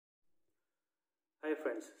Hi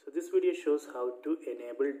friends, so this video shows how to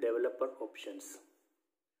enable developer options.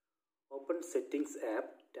 Open settings app,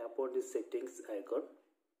 tap on the settings icon,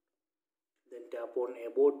 then tap on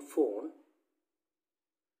about phone,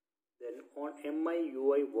 then on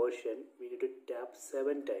MIUI version we need to tap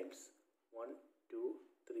 7 times, 1, 2,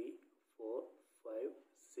 3, 4, 5,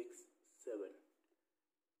 6, 7.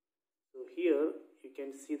 So here you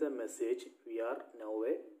can see the message, we are now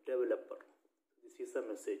a developer. This is the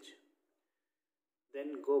message.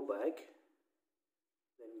 Then go back,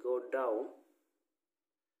 then go down.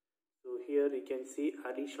 So here you can see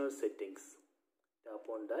additional settings. Tap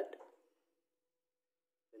on that,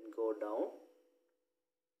 then go down.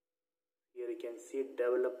 Here you can see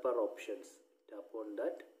developer options. Tap on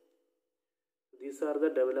that. So these are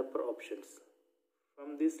the developer options.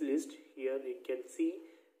 From this list here you can see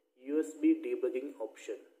USB debugging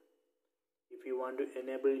option. If you want to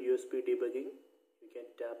enable USB debugging, you can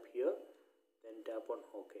tap here, then tap on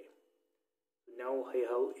OK. Now I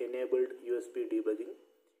have enabled USB debugging.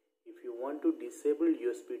 If you want to disable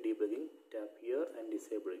USB debugging, tap here and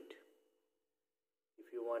disable it.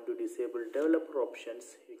 If you want to disable developer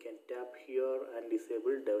options, you can tap here and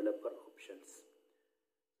disable developer options.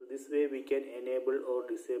 So this way we can enable or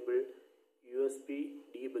disable USB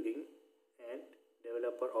debugging and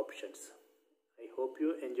developer options. I hope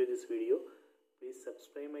you enjoy this video. Please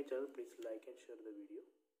subscribe my channel. Please like and share the video.